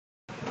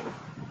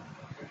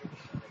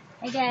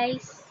Hi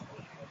guys,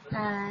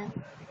 uh,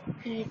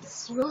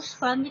 it's Rose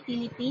from the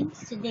Philippines.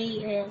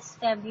 Today is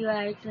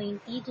February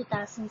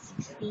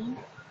 2016.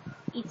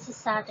 It's a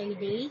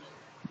Saturday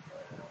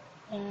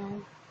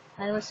and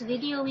I was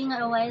videoing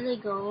a while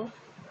ago,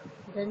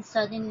 then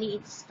suddenly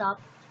it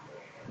stopped,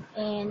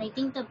 and I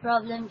think the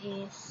problem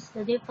is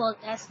the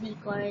default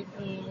SD card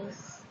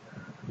is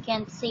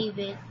can't save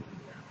it,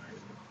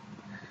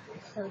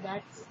 so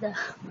that's the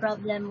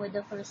problem with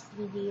the first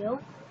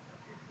video.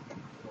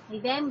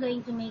 Maybe I'm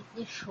going to make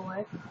this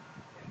short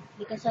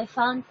because I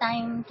found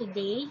time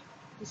today,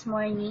 this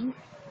morning,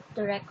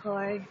 to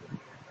record,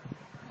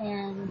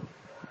 and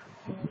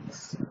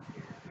it's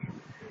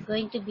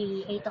going to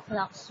be 8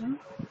 o'clock soon.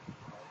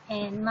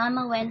 And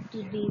Mama went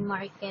to the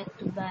market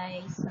to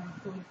buy some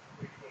food.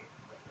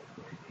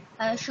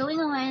 I was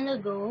showing a while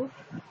ago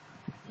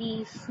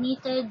this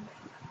knitted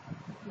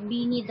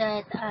beanie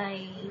that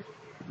I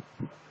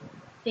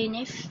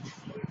finished.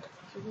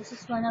 So this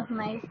is one of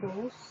my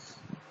posts.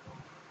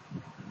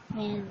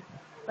 And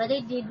what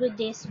I did with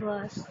this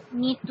was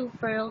knit to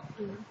purl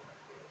to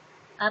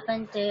up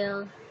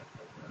until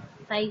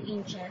 5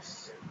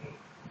 inches.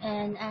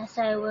 And as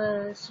I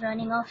was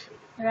running out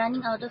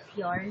of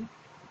yarn,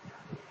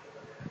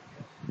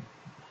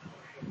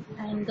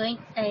 I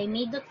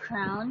made the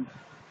crown,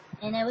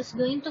 and I was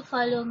going to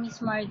follow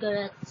Miss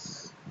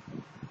Margaret's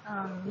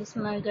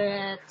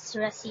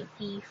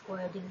recipe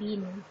for the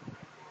bean,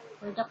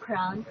 for the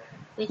crown,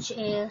 which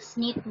is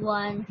knit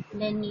one,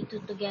 then knit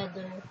two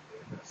together.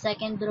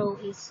 Second row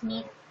is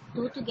knit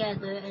two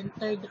together, and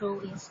third row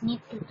is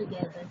knit two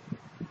together.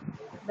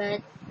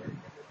 But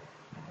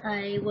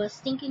I was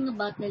thinking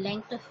about the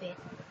length of it,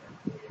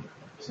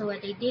 so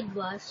what I did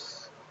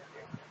was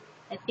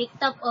I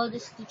picked up all the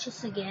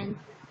stitches again,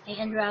 I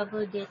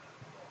unraveled it,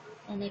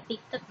 and I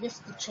picked up the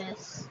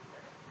stitches.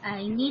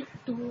 I knit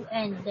two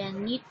and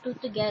then knit two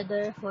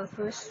together for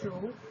first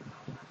row.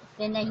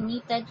 Then I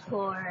knitted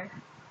for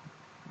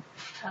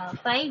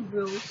 5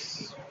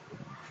 rows,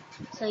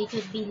 so it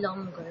would be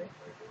longer.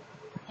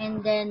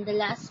 And then the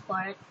last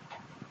part,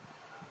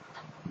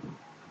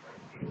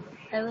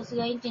 I was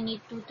going to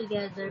knit two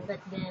together, but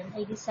then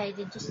I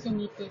decided just to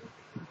knit it.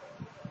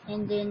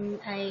 And then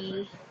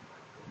I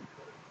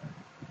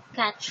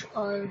catch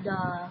all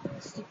the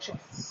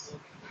stitches.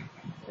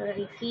 So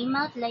it came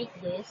out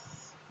like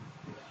this.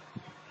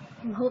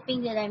 I'm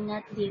hoping that I'm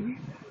not dim.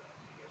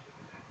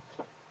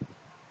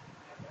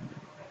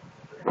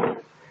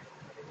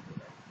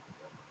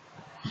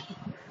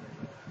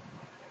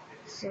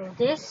 So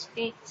this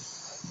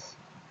fits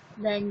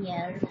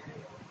Daniel,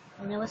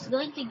 and I was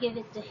going to give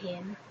it to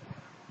him,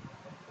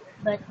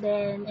 but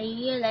then I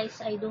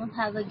realized I don't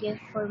have a gift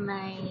for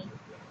my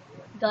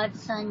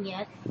godson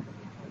yet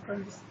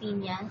from the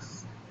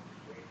Spinas.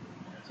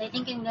 So I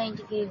think I'm going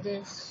to give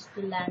this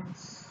to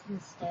Lance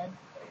instead.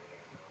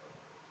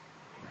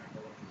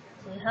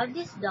 So I have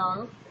this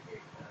doll,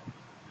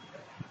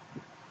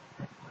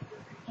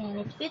 and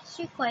it fits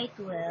you quite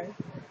well.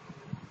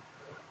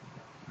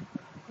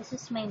 This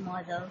is my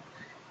model.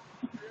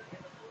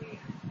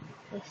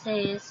 This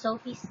is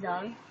Sophie's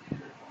doll.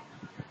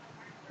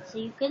 So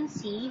you can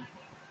see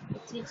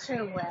it fits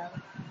her well.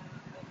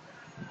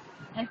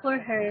 And for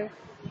her,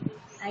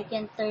 I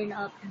can turn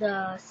up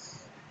the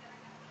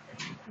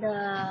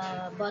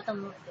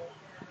bottom of it.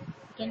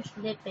 You can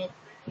flip it.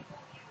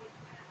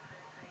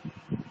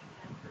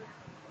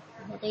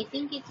 But I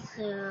think it's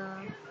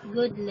a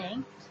good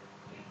length.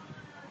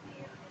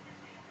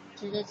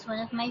 So that's one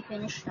of my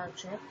finished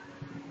touches.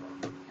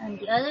 And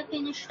the other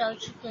finished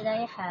touch that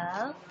I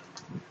have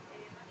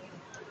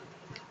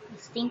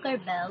is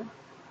Tinkerbell.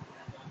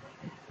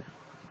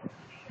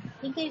 I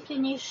think I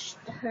finished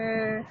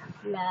her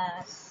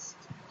last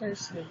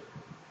Thursday.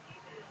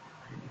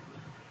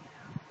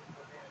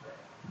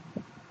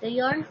 The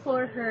yarn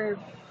for her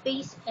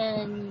face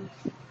and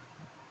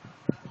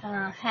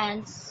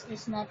hands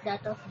is not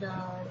that of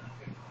the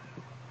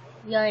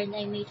yarn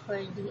I made for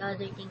the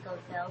other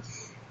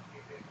Tinkerbells.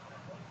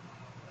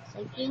 So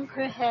I think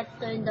her head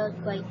turned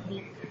out quite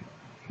big.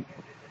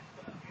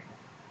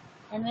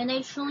 And when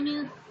I've shown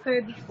you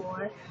her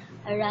before,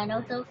 I ran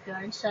out of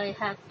yarn, so I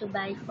had to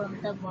buy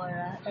from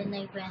Tabora, and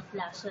I went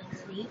last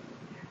Wednesday.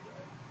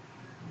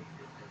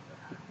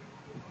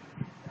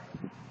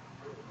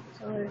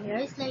 So her hair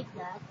is like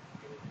that.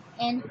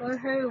 And for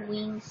her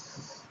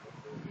wings,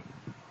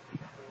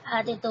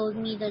 Ate told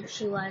me that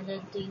she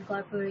wanted to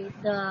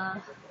incorporate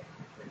the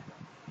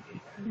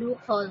blue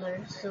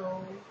color,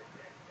 so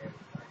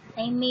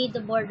I made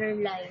the border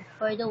line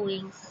for the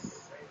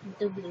wings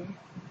into blue.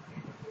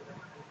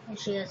 And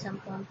she has some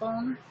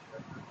pom-pom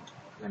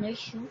on her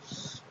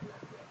shoes.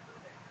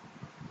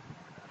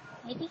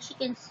 I think she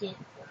can sit.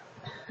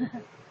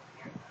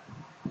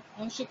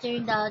 And she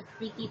turned out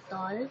pretty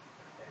tall.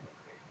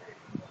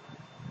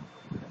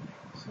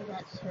 So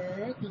that's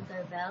her,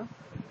 Tinkerbell.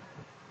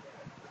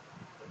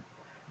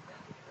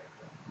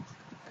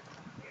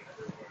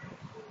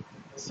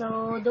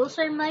 So those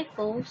are my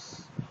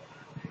posts.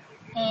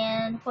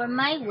 And for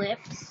my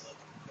whips,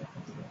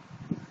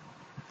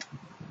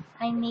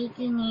 I'm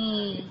making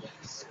a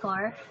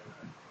scarf.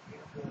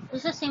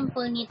 Just a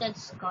simple knitted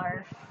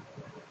scarf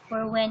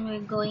for when we're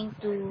going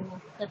to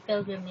the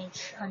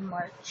pilgrimage on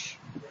March.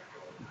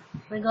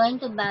 We're going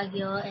to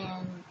Baguio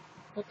and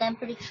the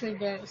temperature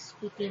there is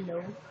pretty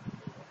low.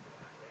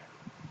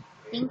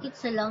 I think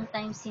it's a long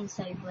time since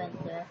I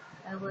went there.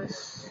 I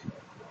was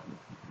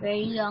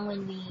very young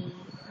when we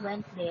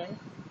went there.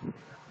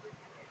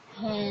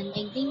 And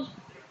I think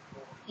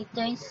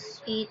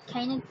it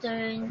kind of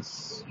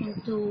turns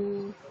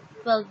into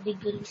 12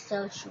 degrees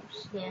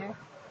Celsius there.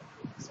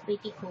 It's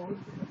pretty cold.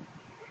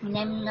 And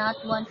I'm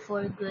not one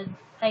for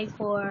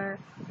for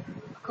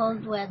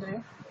cold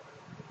weather.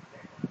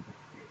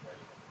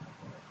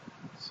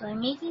 So I'm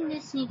making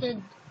this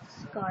knitted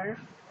scarf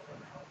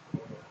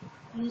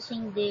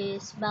using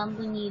this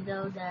bamboo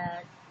needle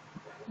that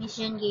Miss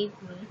Jen gave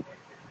me.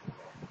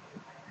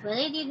 What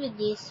I did with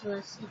this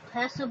was it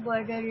has a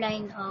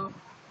borderline of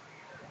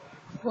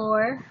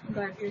 4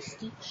 garter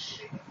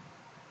stitch.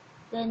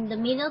 Then the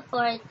middle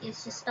part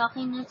is a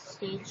stockinette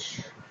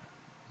stitch,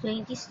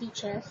 20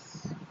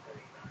 stitches.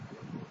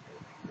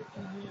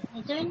 And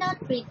it turned out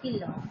pretty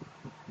long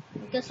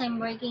because I'm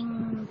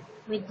working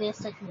with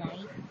this at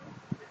night.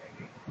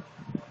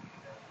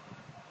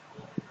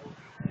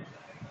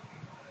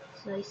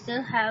 So I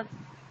still have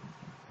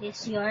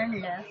this yarn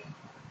left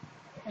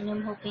and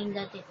I'm hoping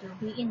that it will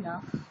be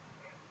enough.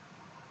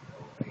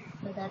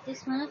 So that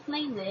is one of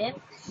my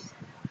whips.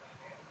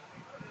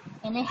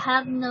 And I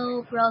have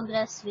no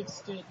progress with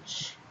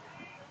stitch.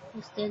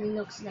 It still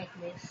looks like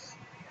this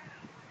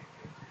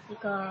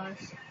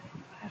because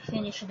I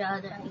finished the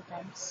other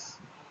items.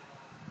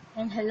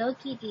 And Hello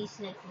Kitty is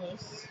like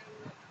this.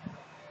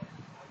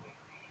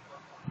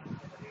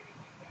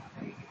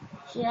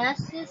 She has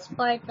this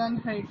part on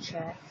her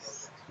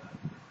chest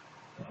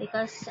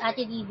because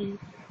Ate Didi,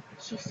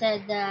 she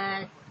said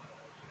that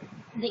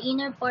the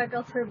inner part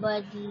of her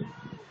body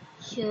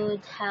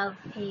should have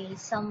a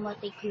somewhat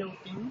a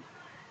clothing.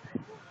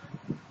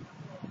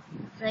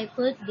 So I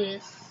put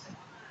this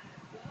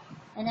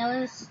and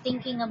I was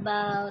thinking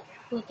about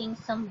putting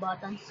some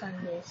buttons on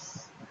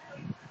this,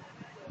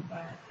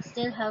 but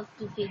still have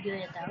to figure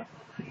it out.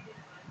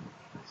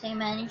 So I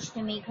managed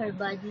to make her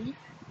body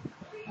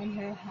and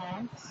her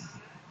hands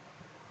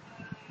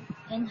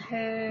and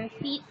her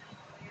feet.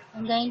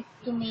 I'm going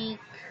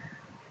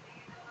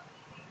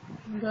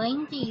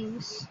to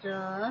use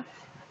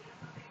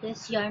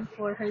this yarn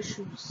for her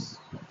shoes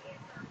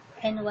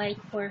and white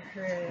for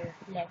her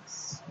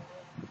legs.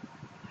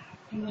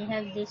 And I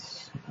have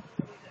this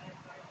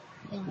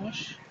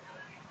finish.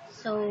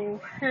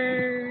 So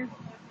her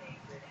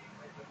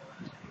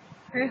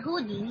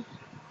hoodie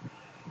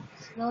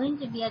is going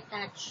to be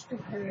attached to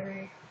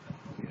her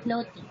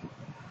clothing.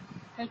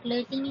 Her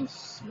clothing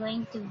is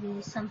going to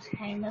be some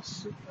kind of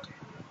suit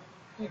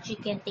that you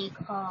can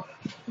take off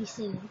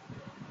easily.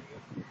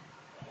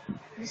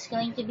 It's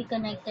going to be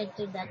connected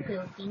to that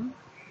clothing.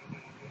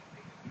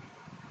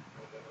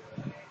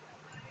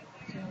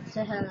 So it's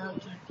a Hello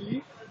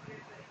Kitty.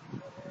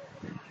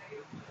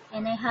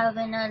 And I have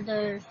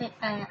another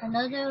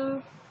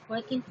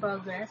work in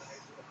progress.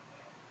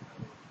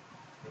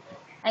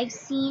 I've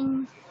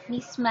seen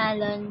Miss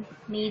Malon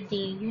made a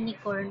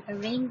unicorn, a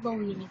rainbow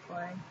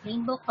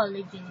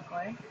colored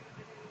unicorn.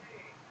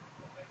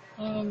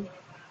 And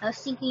I was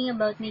thinking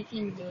about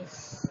making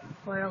this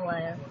for a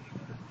while.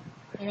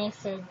 And I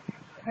said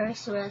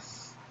hers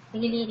was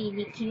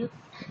really cute.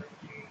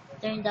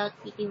 Turned out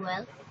pretty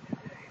well.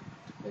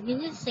 So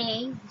this is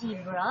a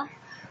zebra.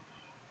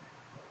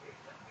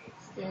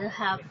 Still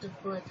have to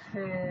put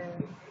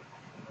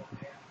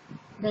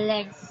the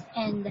legs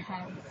and the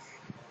hands.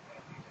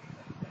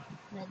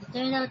 But it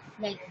turned out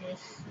like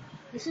this.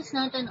 This is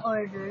not an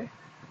order,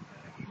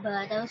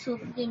 but I was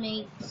hoping to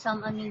make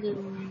some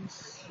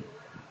amigurumis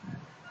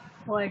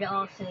for the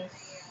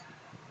office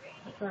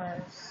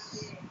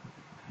because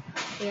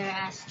they are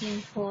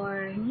asking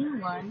for new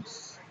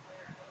ones.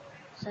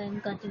 So I'm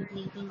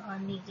contemplating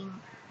on making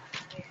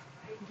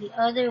the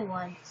other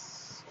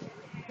ones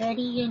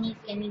very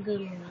unique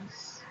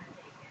amigurumis.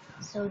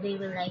 So they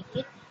will like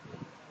it.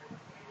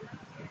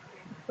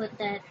 Put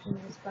that in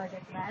this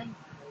project bag.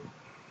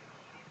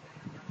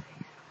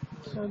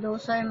 So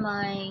those are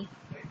my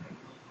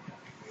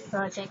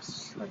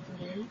projects for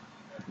today.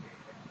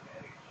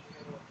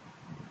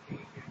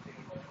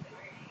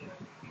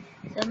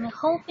 So I'm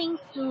hoping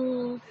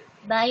to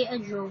buy a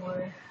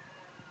drawer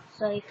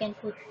so I can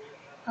put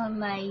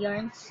my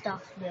yarn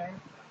stuff there.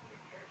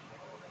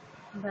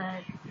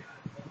 But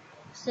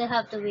still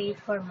have to wait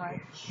for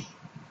March.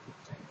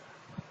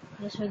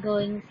 Because we're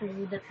going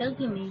to the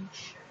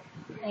pilgrimage.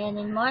 And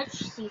in March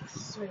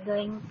 6, we're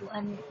going to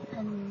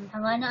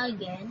Angana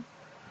again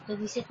to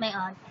visit my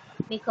aunt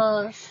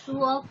because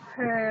two of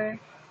her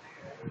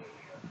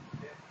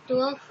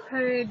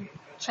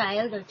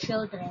child or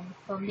children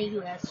from the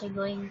US are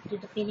going to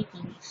the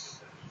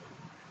Philippines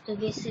to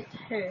visit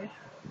her.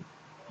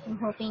 I'm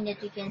hoping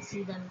that we can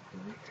see them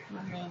too,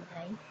 Mama and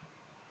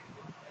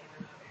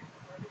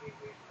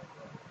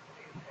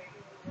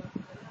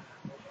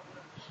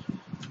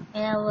I.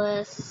 and I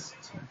was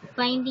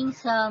finding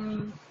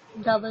some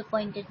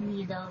double-pointed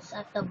needles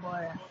at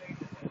Tabora,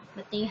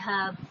 but they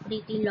have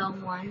pretty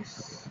long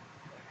ones.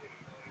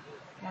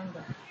 Like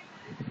that.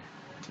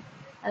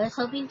 I was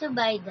hoping to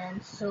buy them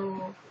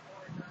so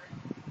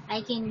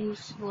I can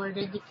use for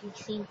the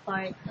decreasing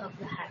part of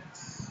the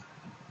hats.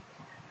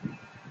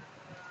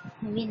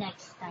 Maybe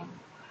next time.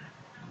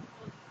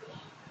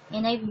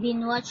 And I've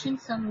been watching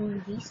some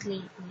movies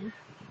lately.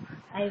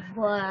 I've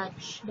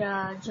watched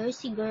The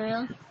Jersey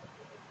Girl,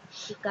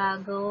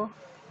 Chicago,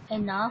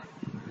 Enough,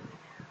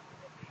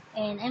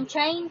 and I'm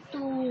trying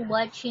to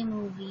watch a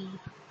movie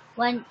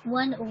one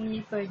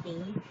only per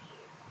day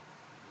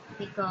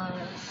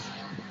because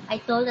I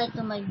told that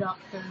to my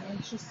doctor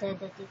and she said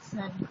that it's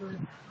not good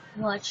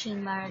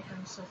watching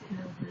marathons of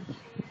movie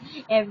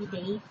every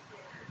day.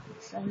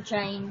 So I'm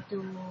trying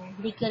to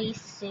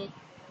decrease it.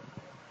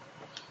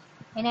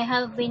 And I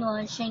have been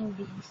watching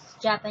this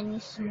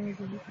Japanese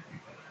movie,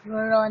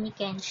 Rurouni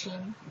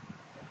Kenshin.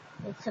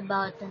 It's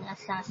about an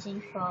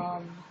assassin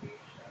from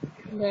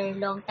the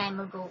long time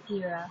ago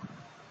era,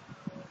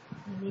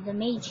 maybe the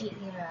Meiji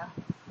era.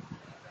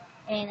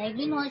 And I've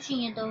been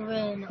watching it over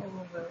and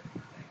over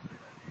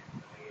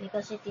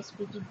because it is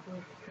pretty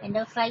good. And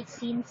the fight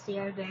scenes, they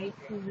are very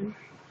cool.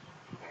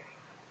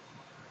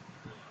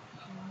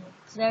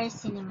 It's very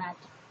cinematic.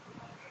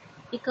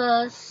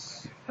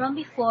 Because from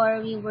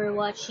before, we were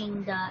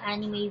watching the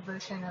anime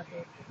version of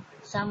it,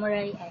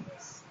 Samurai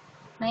X.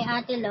 My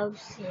ate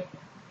loves it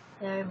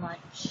very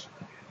much.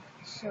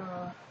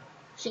 So,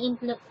 she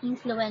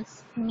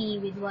influenced me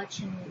with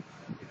watching it.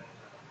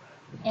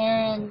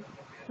 And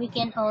we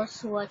can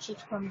also watch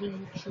it from the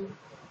YouTube.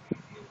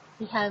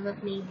 We have a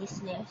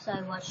playlist there, so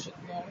I watched it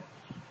there.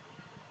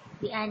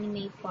 The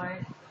anime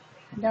part.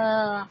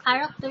 The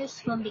characters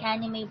from the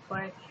anime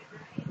part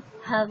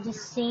have the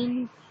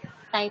same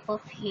type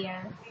of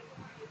hair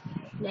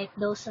like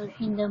those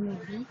in the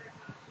movie.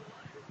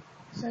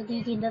 So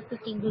they did a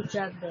pretty good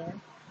job there.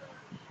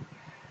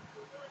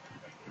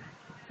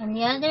 And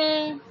the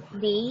other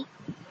day,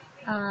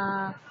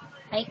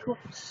 I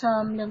cooked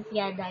some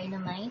lumpia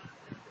dynamite.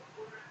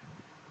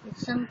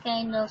 It's some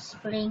kind of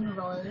spring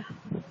roll.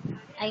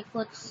 I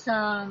put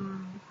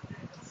some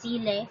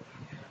sile.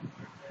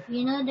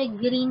 You know the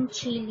green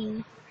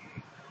chili?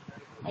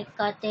 I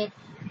cut it,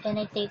 then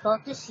I take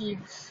out the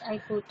seeds. I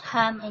put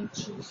ham and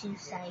cheese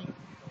inside.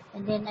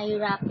 And then I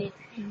wrap it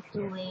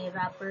into a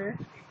wrapper,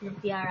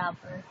 lumpia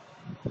wrapper.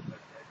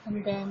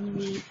 And then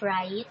we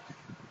fry it.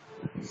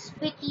 It's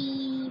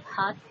pretty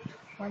hot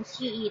once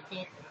you eat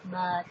it,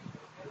 but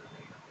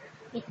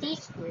it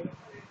tastes good.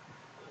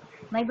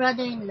 My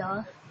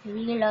brother-in-law, he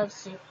really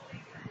loves it.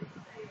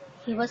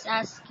 He was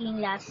asking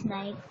last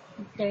night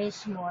if there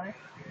is more,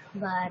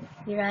 but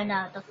we ran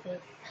out of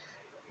it.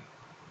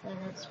 So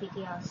that's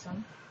pretty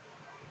awesome.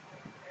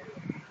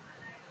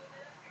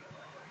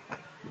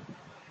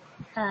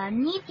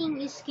 Knitting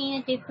is kind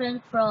of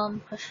different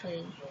from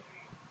crochet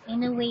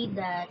in a way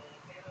that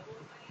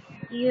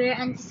you're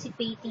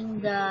anticipating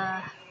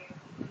the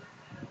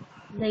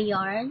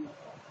yarn.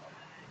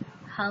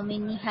 How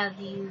many have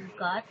you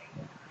got?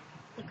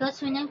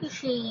 Because when I'm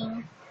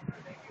crocheting,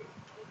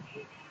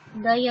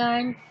 the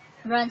yarn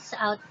runs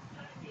out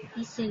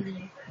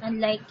easily,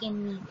 unlike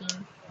in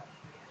knitting.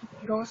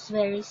 It goes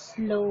very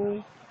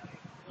slow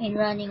in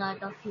running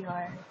out of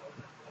yarn.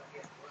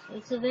 So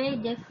it's a very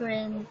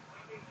different,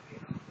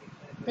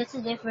 that's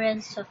the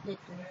difference of the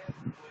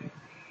two.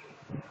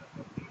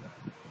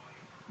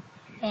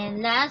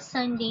 And last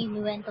Sunday, we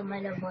went to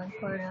Malabon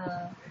for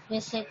a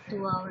visit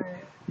to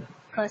our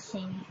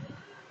cousin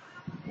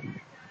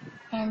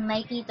and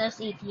my tita's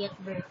 80th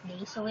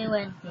birthday, so we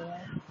went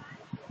there.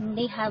 And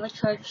they have a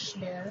church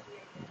there.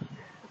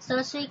 It's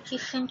also a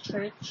Christian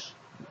church,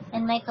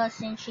 and my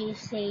cousin,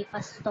 she's a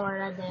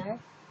pastora there.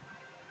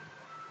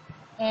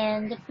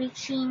 And the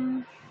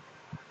preaching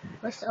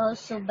was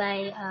also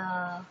by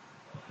a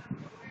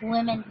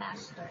women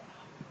pastor,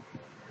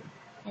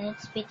 and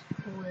it's pretty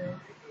cool.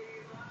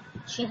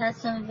 She has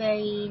some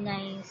very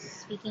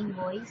nice speaking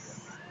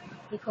voice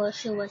because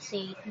she was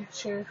a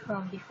teacher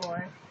from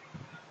before.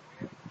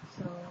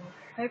 So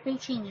her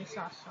preaching is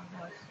awesome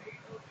also.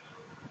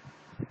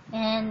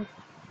 And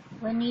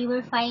when we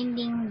were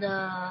finding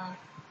the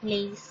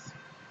place,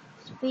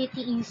 it's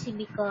pretty easy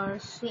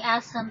because we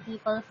asked some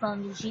people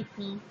from the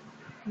jeepney.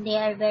 They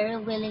are very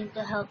willing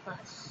to help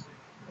us.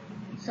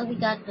 So we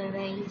got there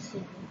very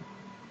easily.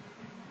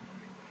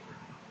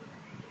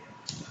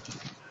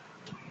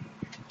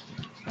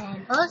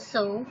 And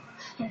also,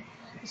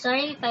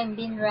 sorry if I've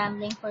been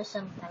rambling for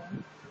some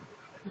time.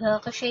 The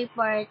crochet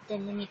part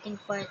and the knitting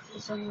part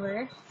is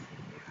over.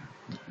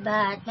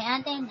 But my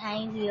auntie and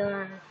I, we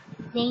are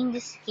playing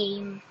this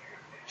game,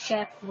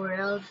 Chef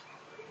World.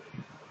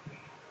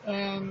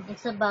 And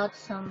it's about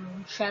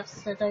some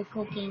chefs that are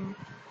cooking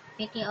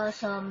pretty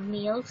awesome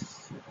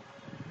meals.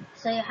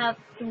 So you have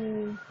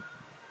to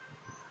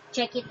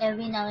check it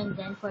every now and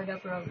then for the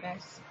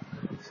progress.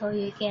 So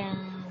you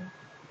can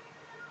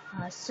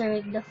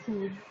serve the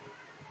food.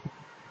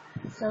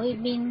 So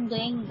we've been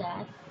doing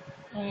that.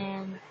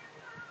 and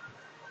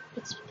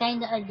it's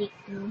kind of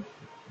addicting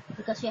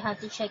because you have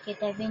to check it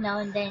every now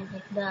and then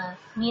if the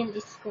meal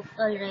is cooked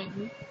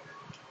already.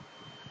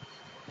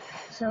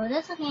 So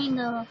that's a kind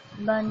of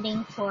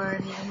bonding for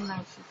me and my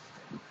sister.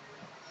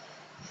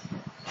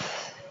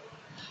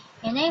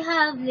 And I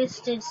have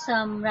listed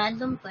some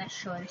random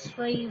questions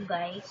for you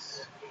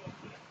guys,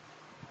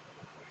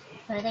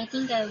 but I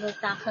think I will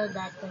tackle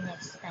that the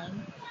next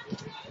time.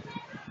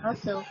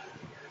 Also,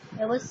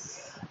 I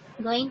was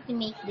going to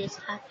make this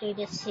after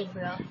the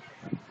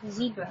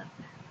zebra,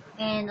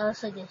 and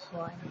also this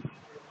one.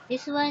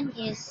 This one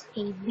is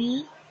a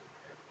bee,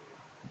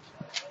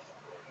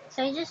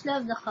 so I just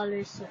love the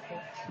colors of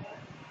it.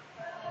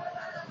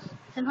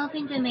 So I'm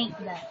hoping to make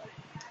that.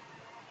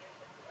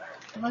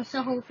 I'm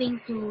also hoping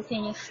to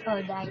finish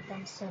all the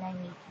items that I'm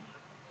making.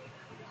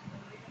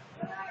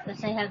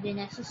 Because I have the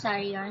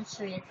necessary yarns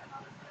for it.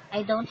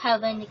 I don't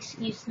have an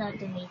excuse not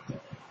to make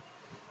it.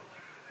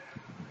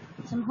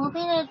 So I'm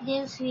hoping that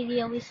this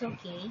video is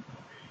okay.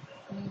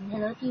 And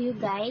hello to you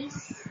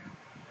guys.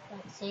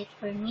 That's it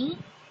for me.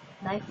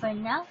 Bye for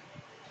now.